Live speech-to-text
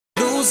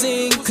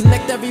losing.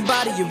 Connect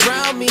everybody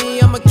around me,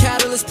 I'm a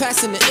catalyst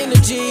passing the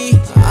energy.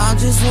 I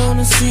just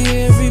wanna see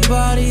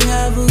everybody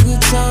have a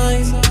good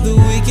time. The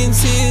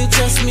weekend's here,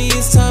 trust me,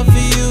 it's time for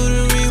you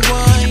to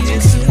rewind.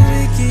 It's the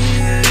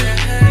weekend,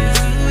 it's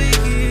the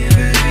weekend,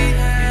 baby.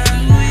 It's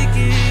the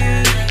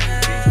weekend,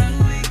 it's the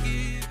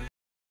weekend.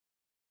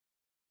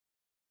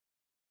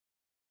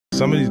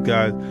 Some of these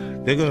guys,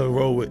 they're gonna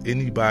roll with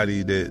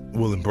anybody that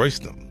will embrace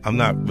them. I'm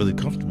not really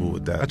comfortable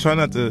with that. I try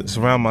not to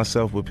surround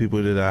myself with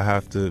people that I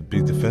have to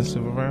be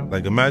defensive around.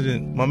 Like,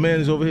 imagine my man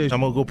is over here,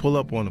 I'm gonna go pull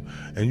up on him,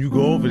 and you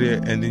go over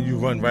there and then you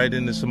run right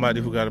into somebody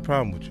who got a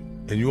problem with you.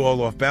 And you're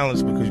all off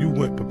balance because you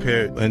went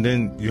prepared, and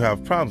then you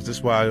have problems.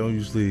 That's why I don't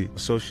usually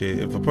associate.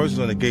 If a person's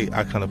on the gate,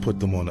 I kind of put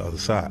them on the other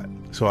side,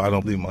 so I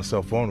don't leave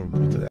myself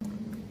vulnerable to that.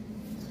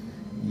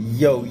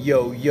 Yo,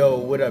 yo, yo,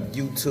 what up,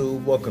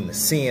 YouTube? Welcome to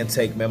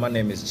Sinn-Take, man. My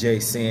name is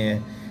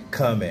Sin,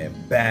 coming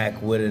back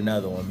with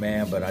another one,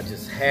 man. But I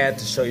just had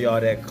to show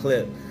y'all that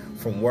clip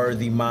from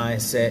Worthy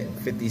Mindset,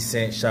 50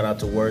 Cent. Shout out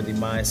to Worthy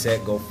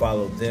Mindset. Go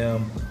follow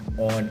them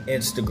on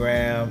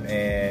Instagram,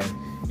 and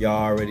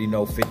y'all already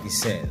know 50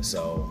 Cent.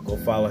 So go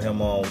follow him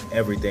on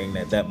everything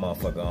that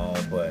motherfucker on.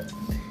 But,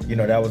 you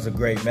know, that was a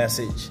great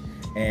message.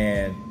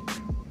 And,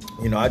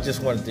 you know, I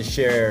just wanted to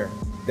share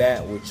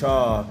that with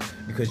y'all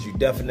because you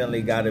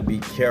definitely got to be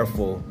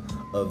careful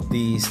of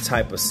these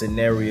type of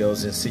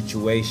scenarios and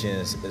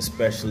situations,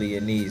 especially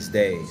in these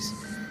days,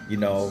 you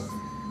know.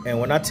 And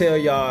when I tell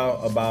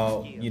y'all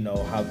about, you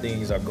know, how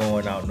things are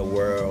going out in the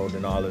world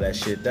and all of that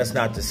shit, that's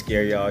not to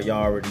scare y'all.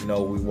 Y'all already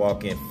know we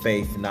walk in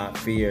faith, not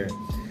fear,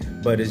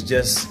 but it's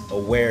just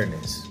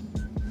awareness.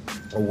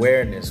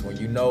 Awareness when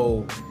you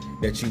know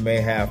that you may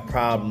have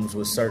problems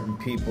with certain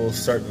people,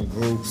 certain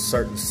groups,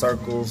 certain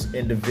circles,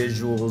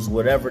 individuals,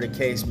 whatever the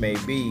case may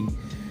be.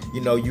 You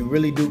know, you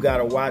really do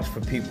gotta watch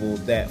for people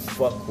that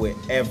fuck with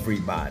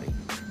everybody.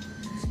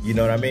 You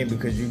know what I mean?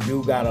 Because you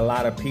do got a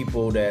lot of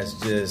people that's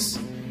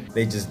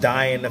they just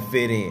dying to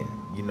fit in.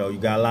 You know, you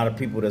got a lot of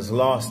people that's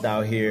lost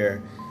out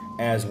here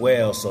as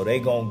well. So they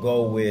gonna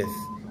go with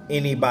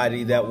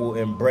anybody that will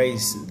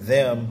embrace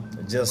them,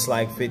 just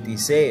like 50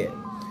 said.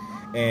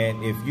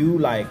 And if you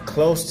like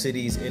close to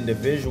these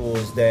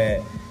individuals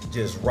that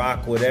just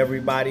rock with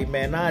everybody,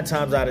 man, 9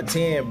 times out of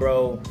 10,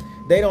 bro,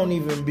 they don't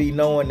even be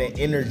knowing the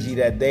energy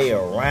that they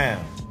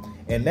around.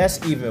 And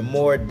that's even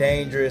more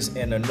dangerous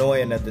and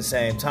annoying at the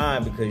same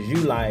time because you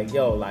like,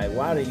 yo, like,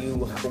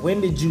 when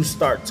did you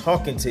start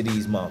talking to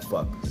these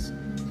motherfuckers?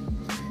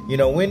 You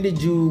know, when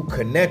did you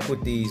connect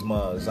with these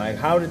mugs? Like,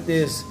 how did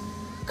this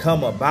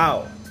come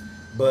about?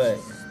 But,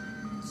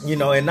 you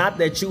know, and not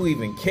that you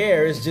even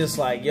care, it's just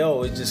like,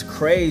 yo, it's just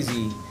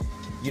crazy,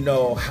 you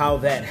know, how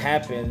that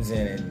happens.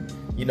 And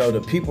you know,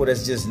 the people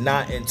that's just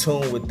not in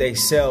tune with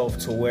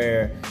themselves to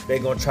where they're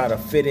going to try to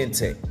fit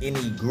into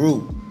any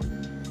group,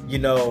 you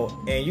know.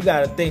 And you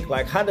got to think,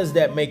 like, how does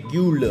that make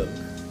you look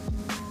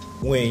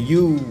when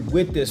you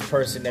with this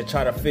person that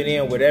try to fit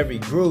in with every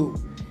group,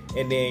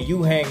 and then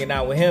you hanging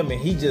out with him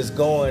and he just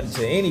going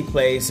to any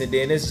place, and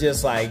then it's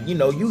just like, you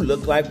know, you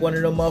look like one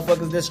of the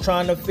motherfuckers that's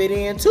trying to fit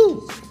in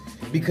too,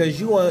 because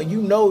you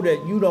know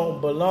that you don't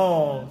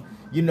belong,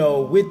 you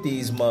know, with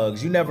these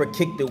mugs. You never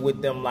kicked it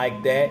with them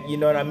like that, you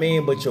know what I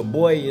mean? But your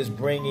boy is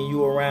bringing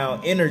you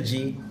around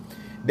energy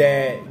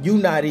that you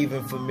not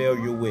even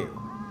familiar with,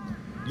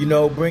 you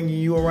know, bringing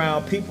you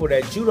around people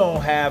that you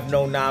don't have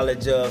no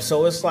knowledge of.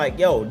 So it's like,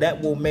 yo, that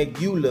will make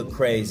you look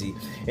crazy.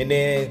 And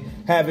then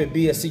have it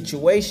be a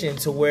situation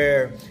to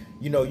where,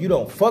 you know, you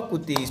don't fuck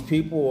with these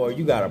people or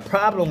you got a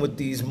problem with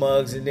these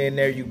mugs, and then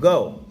there you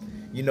go.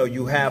 You know,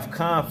 you have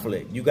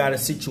conflict. You got a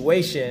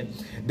situation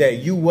that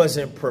you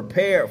wasn't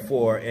prepared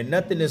for, and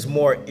nothing is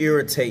more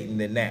irritating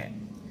than that.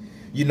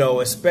 You know,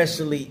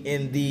 especially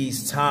in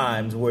these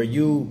times where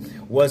you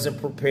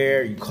wasn't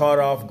prepared, you caught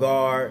off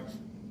guard,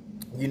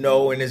 you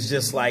know, and it's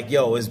just like,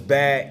 yo, it's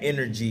bad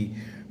energy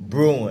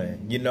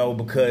brewing, you know,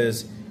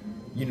 because,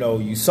 you know,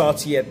 you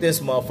salty at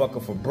this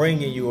motherfucker for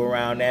bringing you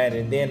around that,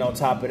 and then on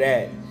top of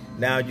that,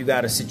 now you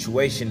got a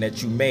situation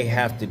that you may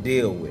have to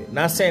deal with.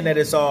 Not saying that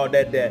it's all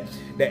that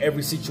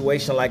every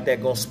situation like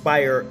that gonna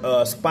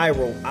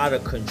spiral out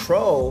of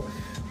control,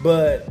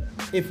 but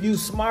if you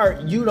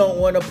smart, you don't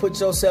want to put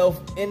yourself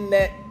in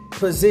that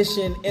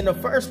position in the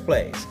first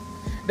place.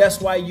 That's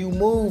why you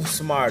move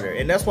smarter,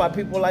 and that's why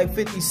people like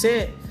 50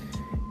 Cent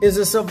is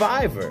a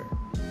survivor,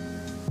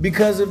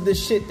 because of the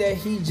shit that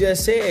he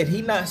just said.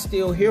 He not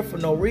still here for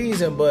no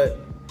reason, but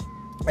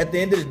at the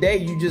end of the day,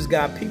 you just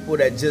got people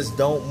that just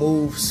don't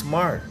move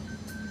smart,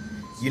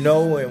 you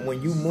know. And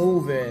when you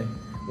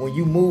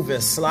moving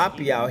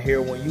sloppy out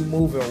here, when you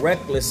moving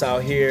reckless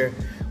out here,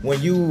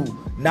 when you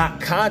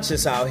not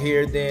conscious out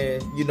here,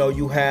 then, you know,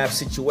 you have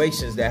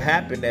situations that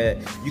happen that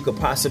you could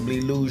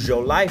possibly lose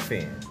your life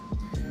in.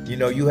 You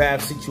know, you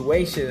have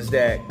situations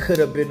that could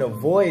have been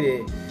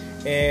avoided,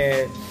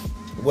 and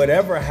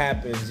whatever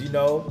happens, you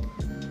know,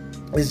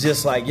 it's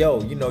just like,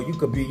 yo, you know, you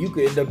could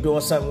end up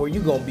doing something where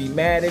you're gonna be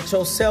mad at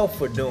yourself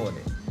for doing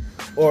it,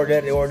 or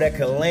that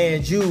can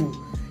land you,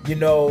 you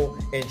know,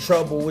 in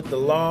trouble with the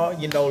law,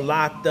 you know,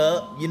 locked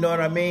up, you know what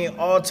I mean?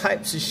 All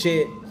types of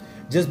shit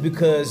just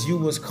because you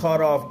was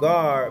caught off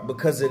guard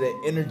because of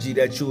the energy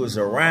that you was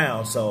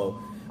around. So,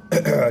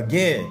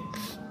 again,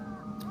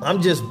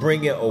 I'm just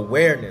bringing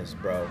awareness,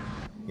 bro.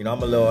 You know,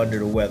 I'm a little under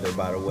the weather,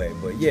 by the way.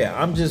 But, yeah,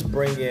 I'm just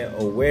bringing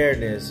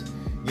awareness,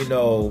 you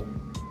know,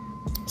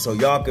 so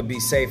y'all could be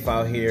safe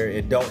out here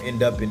and don't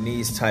end up in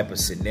these type of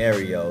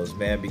scenarios,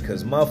 man,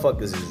 because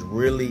motherfuckers is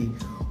really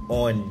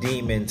on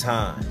demon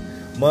time.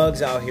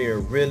 Mugs out here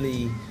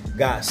really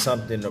got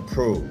something to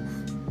prove,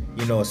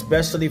 you know,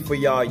 especially for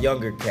y'all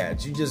younger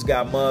cats. You just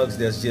got mugs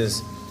that's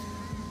just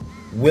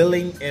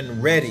willing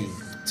and ready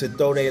to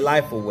throw their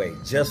life away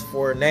just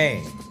for a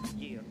name.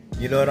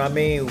 You know what I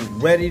mean?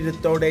 Ready to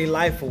throw their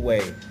life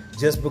away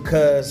just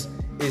because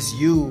it's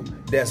you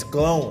that's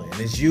glowing.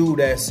 It's you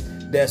that's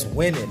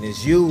winning.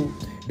 It's you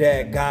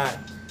that got,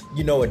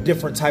 you know, a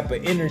different type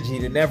of energy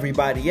than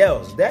everybody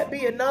else. That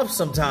be enough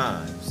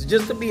sometimes.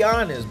 Just to be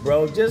honest,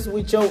 bro. Just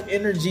with your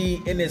energy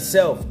in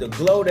itself, the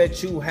glow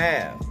that you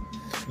have,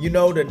 you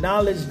know, the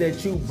knowledge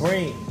that you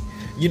bring,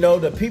 you know,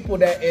 the people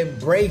that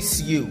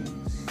embrace you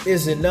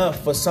is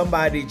enough for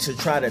somebody to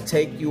try to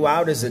take you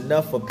out, is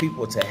enough for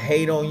people to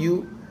hate on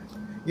you.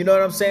 You know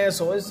what I'm saying?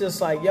 So it's just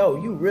like, yo,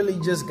 you really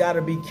just got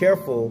to be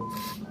careful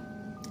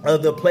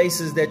of the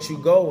places that you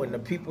go and the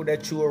people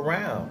that you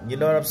around. You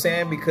know what I'm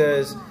saying?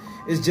 Because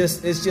it's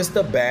just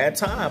a bad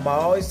time. I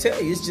always tell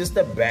you, it's just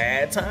a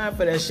bad time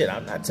for that shit.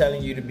 I'm not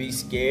telling you to be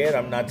scared.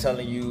 I'm not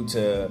telling you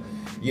to,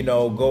 you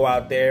know, go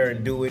out there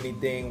and do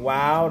anything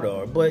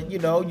wild, but, you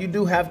know, you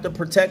do have to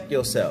protect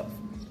yourself.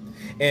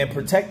 And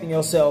protecting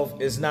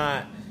yourself is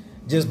not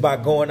just by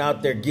going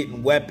out there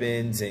getting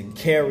weapons and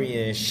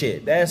carrying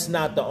shit. That's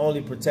not the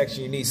only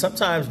protection you need.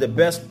 Sometimes the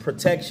best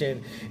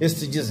protection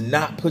is to just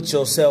not put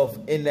yourself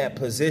in that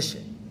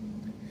position.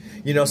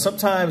 You know,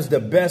 sometimes the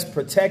best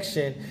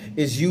protection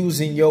is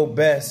using your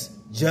best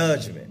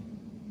judgment.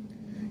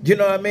 You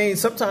know what I mean?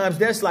 Sometimes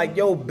that's like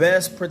your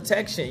best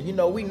protection. You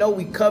know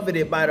we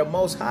coveted by the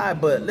Most High,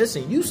 but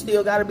listen, you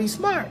still got to be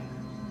smart.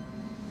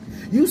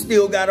 You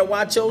still got to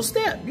watch your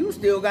step. You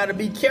still got to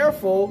be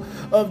careful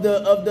of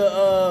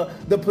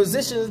the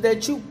positions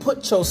that you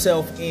put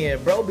yourself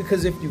in, bro.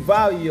 Because if you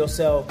value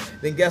yourself,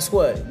 then guess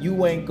what?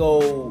 You ain't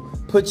go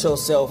put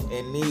yourself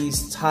in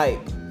these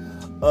type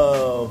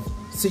of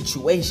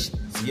situations.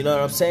 You know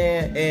what I'm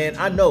saying? And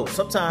I know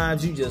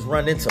sometimes you just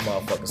run into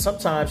motherfuckers.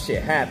 Sometimes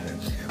shit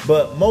happens.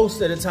 But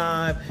most of the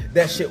time,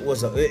 that shit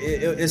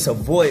it's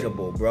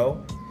avoidable,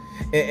 bro.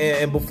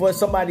 And before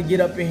somebody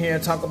get up in here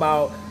and talk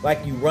about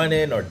like you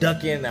running or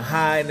ducking and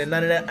hiding and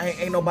none of that,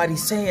 ain't nobody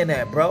saying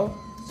that, bro.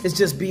 It's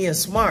just being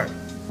smart.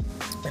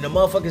 And the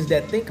motherfuckers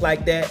that think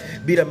like that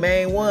be the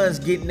main ones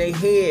getting their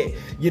head,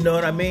 you know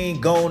what I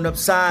mean, going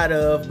upside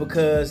of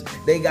because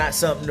they got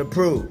something to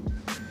prove.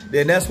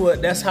 Then that's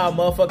how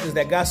motherfuckers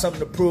that got something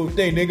to prove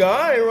think, nigga,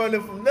 I ain't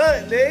running from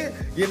nothing,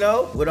 nigga. You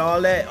know, with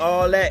all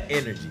that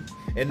energy.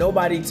 And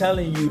nobody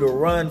telling you to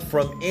run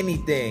from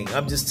anything.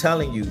 I'm just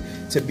telling you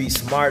to be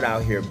smart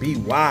out here. Be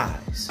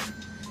wise.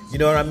 You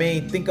know what I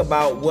mean? Think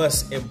about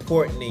what's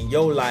important in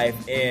your life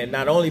and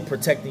not only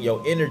protecting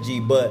your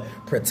energy, but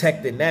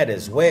protecting that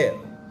as well.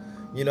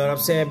 You know what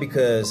I'm saying?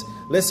 Because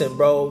listen,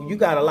 bro, you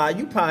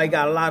probably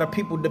got a lot of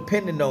people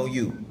depending on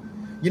you.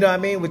 You know what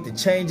I mean? With the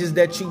changes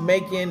that you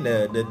making,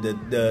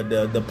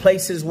 the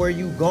places where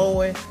you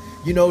going,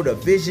 you know, the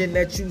vision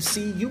that you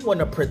see, you want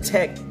to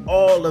protect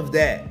all of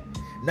that.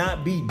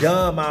 Not be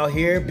dumb out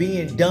here.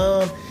 Being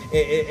dumb,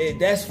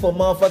 that's for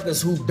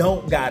motherfuckers who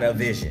don't got a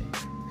vision.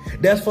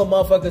 That's for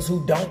motherfuckers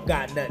who don't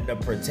got nothing to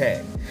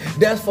protect.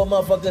 That's for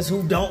motherfuckers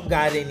who don't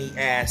got any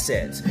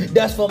assets.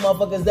 That's for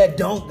motherfuckers that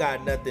don't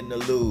got nothing to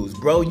lose.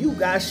 Bro, you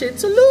got shit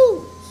to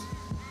lose.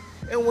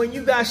 And when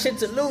you got shit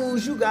to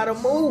lose, you gotta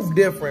move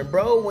different,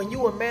 bro. When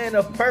you a man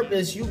of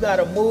purpose, you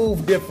gotta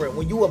move different.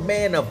 When you a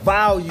man of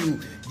value,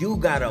 you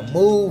gotta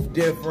move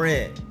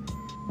different.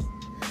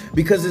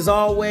 Because there's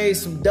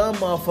always some dumb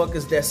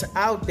motherfuckers that's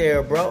out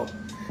there, bro.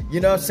 You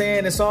know what I'm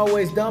saying? It's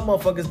always dumb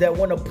motherfuckers that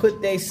want to put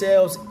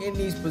themselves in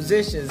these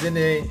positions. And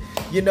then,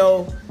 you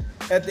know,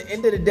 at the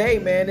end of the day,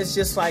 man, it's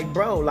just like,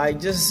 bro, like,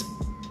 just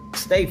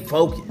stay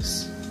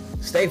focused.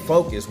 Stay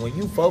focused. When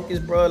you focus,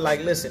 bro,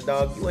 like, listen,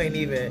 dog, you ain't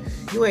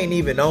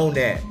even on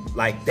that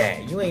like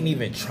that. You ain't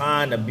even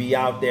trying to be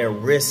out there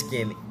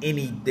risking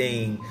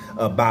anything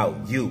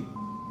about you.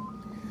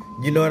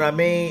 You know what I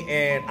mean?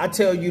 And I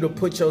tell you to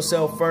put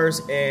yourself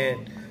first.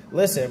 And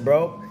listen,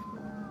 bro,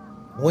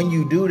 when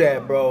you do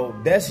that, bro,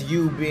 that's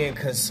you being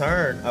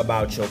concerned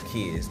about your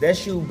kids.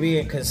 That's you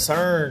being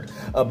concerned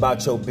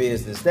about your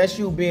business. That's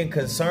you being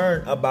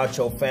concerned about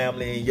your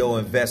family and your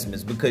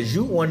investments because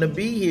you want to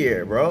be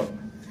here, bro.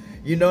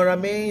 You know what I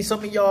mean?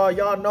 Some of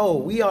y'all know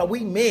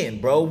we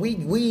men, bro.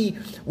 We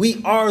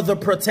are the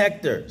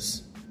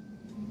protectors.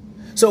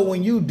 So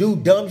when you do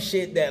dumb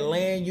shit that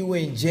land you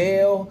in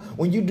jail,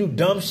 when you do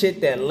dumb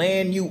shit that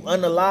land you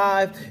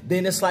unalive,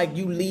 then it's like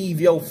you leave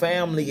your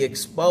family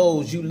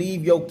exposed. You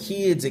leave your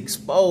kids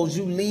exposed.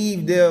 You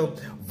leave them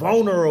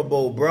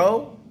vulnerable,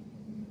 bro.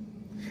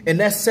 And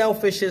that's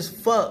selfish as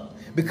fuck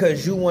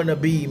because you want to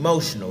be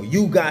emotional.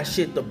 You got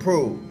shit to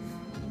prove.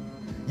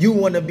 You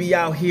want to be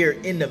out here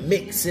in the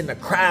mix, in the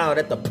crowd,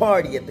 at the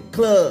party, at the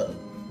club,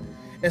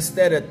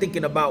 instead of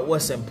thinking about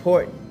what's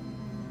important.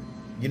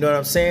 You know what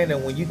I'm saying?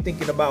 And when you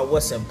thinking about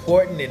what's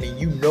important and then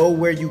you know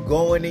where you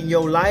going in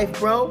your life,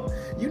 bro,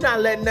 you're not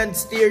letting nothing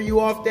steer you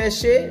off that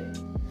shit.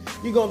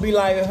 You're going to be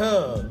like,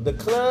 the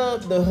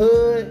club, the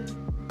hood,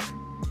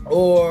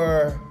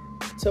 or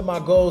to my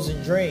goals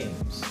and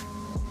dreams,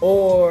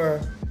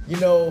 or, you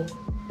know,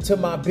 to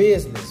my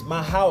business,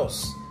 my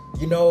house,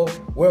 you know,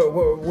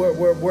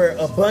 where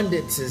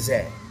abundance is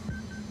at.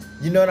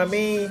 You know what I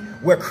mean?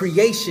 Where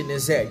creation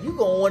is at. You're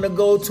going to want to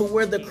go to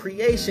where the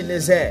creation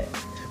is at.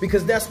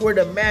 Because that's where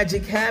the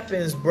magic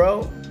happens,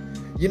 bro.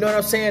 You know what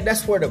I'm saying?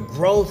 That's where the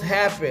growth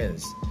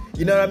happens.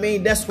 You know what I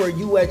mean? That's where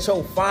you at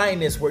your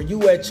finest, where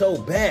you at your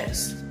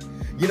best.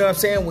 You know what I'm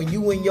saying? When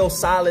you in your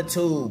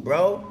solitude,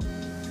 bro.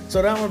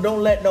 So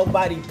don't let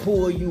nobody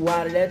pull you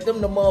out of that. Them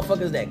the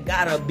motherfuckers that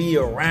gotta be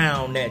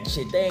around that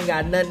shit. They ain't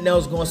got nothing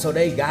else going, so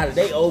they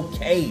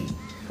okay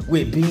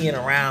with being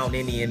around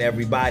any and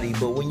everybody.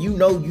 But when you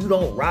know you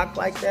don't rock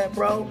like that,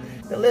 bro,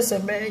 then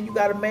listen, man, you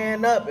gotta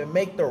man up and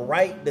make the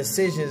right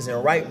decisions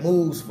and right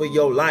moves for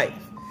your life.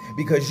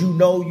 Because you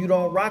know you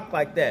don't rock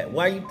like that.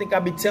 Why you think I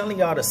be telling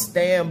y'all to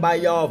stand by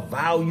y'all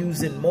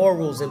values and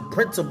morals and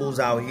principles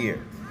out here?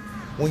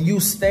 When you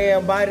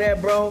stand by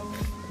that, bro,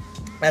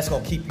 that's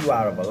going to keep you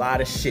out of a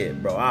lot of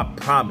shit, bro. I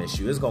promise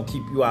you. It's going to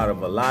keep you out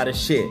of a lot of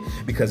shit.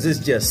 Because it's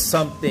just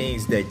some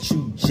things that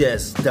you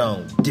just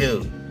don't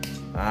do.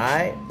 All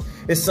right?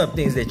 It's some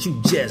things that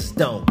you just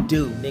don't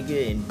do,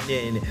 nigga.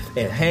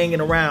 And hanging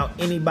around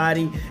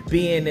anybody,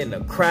 being in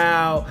the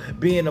crowd,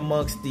 being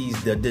amongst these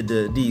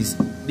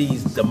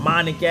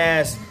demonic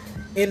ass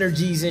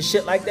energies and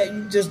shit like that,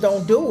 you just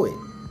don't do it.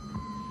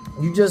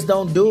 You just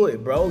don't do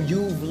it, bro.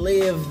 You've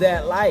lived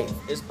that life.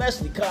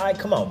 Especially,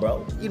 come on,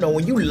 bro. You know,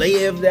 when you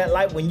live that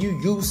life, when you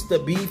used to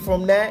be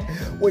from that,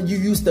 when you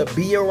used to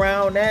be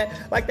around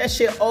that, like that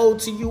shit owed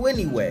to you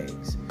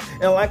anyways.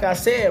 And like I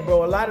said,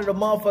 bro, a lot of the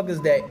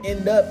motherfuckers that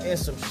end up in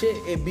some shit,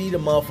 it be the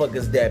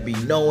motherfuckers that be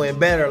knowing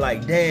better.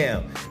 Like,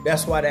 damn,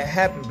 that's why that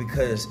happened,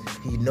 because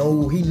he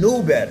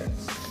knew better.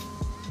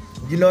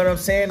 You know what I'm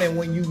saying? And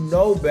when you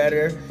know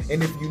better,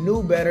 and if you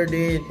knew better,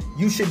 then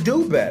you should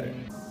do better.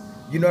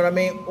 You know what I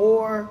mean?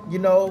 Or, you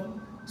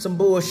know, some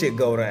bullshit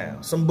go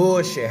down. Some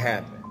bullshit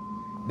happen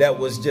that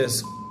was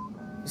just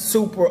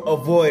super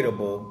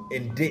avoidable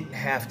and didn't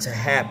have to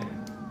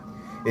happen.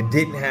 It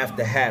didn't have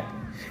to happen.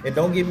 And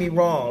don't get me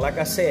wrong. Like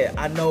I said,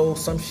 I know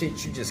some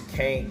shit you just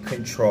can't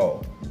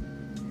control.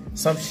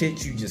 Some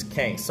shit you just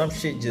can't. Some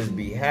shit just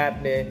be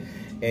happening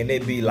and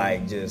it be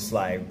like, just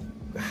like,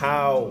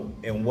 how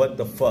and what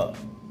the fuck,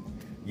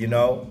 you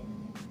know?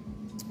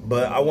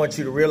 But I want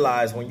you to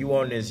realize when you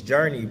on this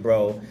journey,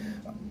 bro,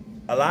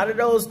 a lot of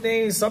those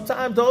things,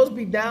 sometimes those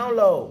be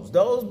downloads.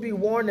 Those be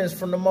warnings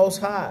from the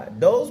Most High.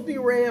 Those be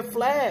red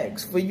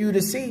flags for you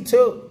to see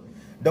too.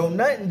 Don't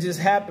nothing just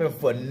happen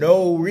for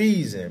no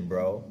reason,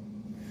 bro.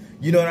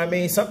 You know what I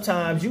mean?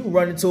 Sometimes you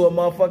run into a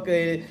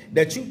motherfucker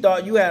that you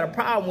thought you had a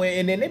problem with,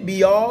 and then it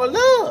be all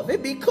love.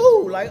 It be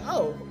cool. Like,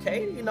 oh,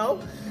 okay, you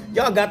know,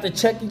 y'all got to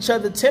check each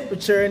other's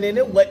temperature, and then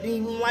it wasn't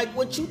even like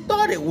what you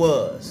thought it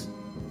was.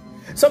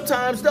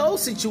 Sometimes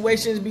those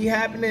situations be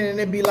happening and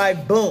it be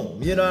like, boom,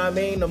 you know what I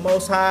mean? The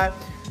Most High,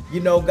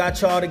 you know,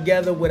 got y'all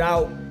together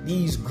without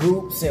these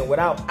groups and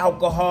without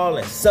alcohol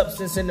and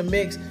substance in the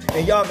mix.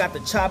 And y'all got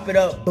to chop it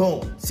up,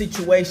 boom,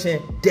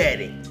 situation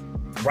daddy,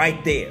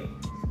 right there.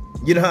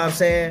 You know what I'm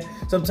saying?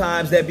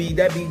 Sometimes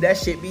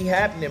that shit be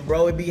happening,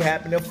 bro. It be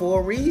happening for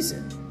a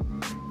reason.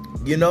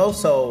 You know,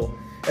 so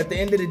at the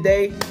end of the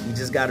day, you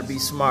just got to be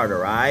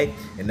smarter, all right?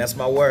 And that's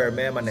my word,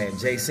 man. My name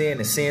is Sinn,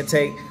 and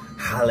Sinn-Take.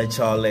 Holla at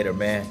y'all later,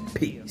 man.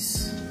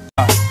 Peace.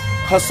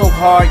 Hustle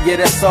hard, yeah,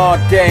 that's all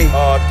day.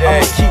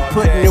 I'ma keep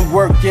putting in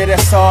work, yeah,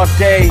 that's all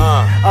day.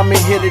 I'm in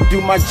here to do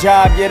my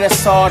job, yeah,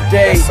 that's all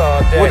day.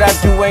 What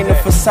I do ain't a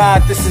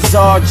facade, this is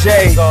all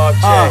J.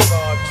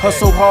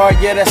 Hustle hard,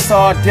 yeah, that's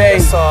all day.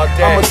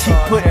 I'ma keep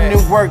putting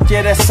in work,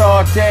 yeah, that's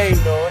all day.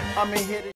 I'm in here to